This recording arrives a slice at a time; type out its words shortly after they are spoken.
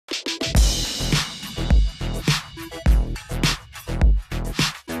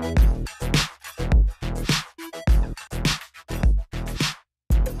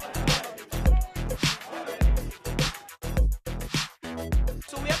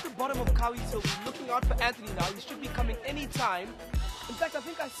bottom of Cowie's Hill. We're looking out for Anthony now. He should be coming any time. In fact, I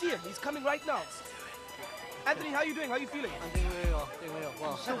think I see him. He's coming right now. Anthony, how are you doing? How are you feeling? I'm doing really well.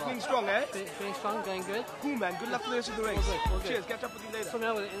 Well, still feeling strong, eh? Feeling strong, going good. Cool, man. Good luck for the rest of the race. All good. Cheers. Catch up with you later. Coming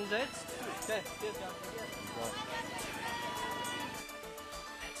out with the NZs. Okay, cheers, guys.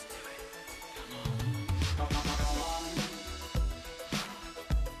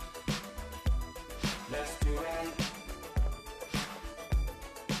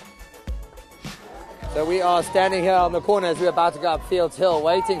 So we are standing here on the corner as we're about to go up Fields Hill,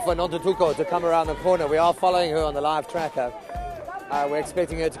 waiting for Nontutuko to come around the corner. We are following her on the live tracker. We're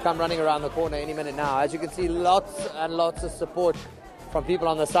expecting her to come running around the corner any minute now. As you can see, lots and lots of support from people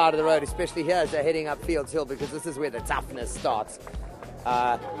on the side of the road, especially here as they're heading up Fields Hill, because this is where the toughness starts.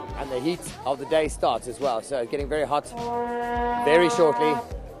 And the heat of the day starts as well. So it's getting very hot very shortly.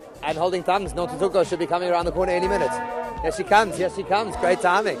 And holding thumbs, Nontutuko should be coming around the corner any minute. Here she comes, here she comes. Great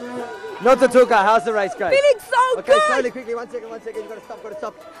timing. Nontutuko, how's the race going? Feeling so good! good! Okay, slowly, quickly, one second, you've got to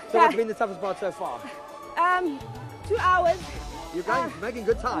stop. So what's been the toughest part so far? 2 hours. You're making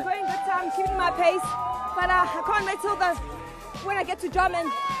good time. I'm going good time, keeping my pace, but I can't wait till when I get to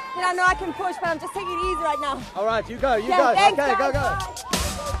Drummond, then I know I can push, but I'm just taking it easy right now. All right, you go. Thanks, okay, guys. go.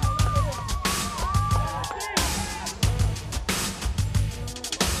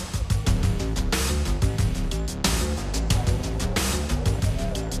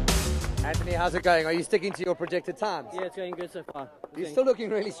 Anthony, how's it going? Are you sticking to your projected times? Yeah, it's going good so far. You're still looking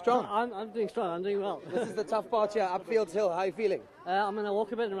really strong. I'm doing strong. I'm doing well. This is the tough part here, up Fields Hill. How are you feeling? I'm going to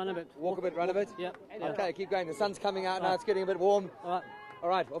walk a bit and run a bit. Walk a bit, run a bit? Yep. Okay, keep going. The sun's coming out now. It's getting a bit warm. All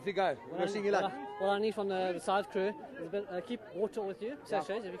right, off you go. Wishing you luck. What I need from the side crew is a bit, keep water with you,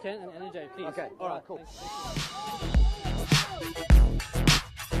 sachets if you can, and energy, please. Okay, all right, cool. Thanks.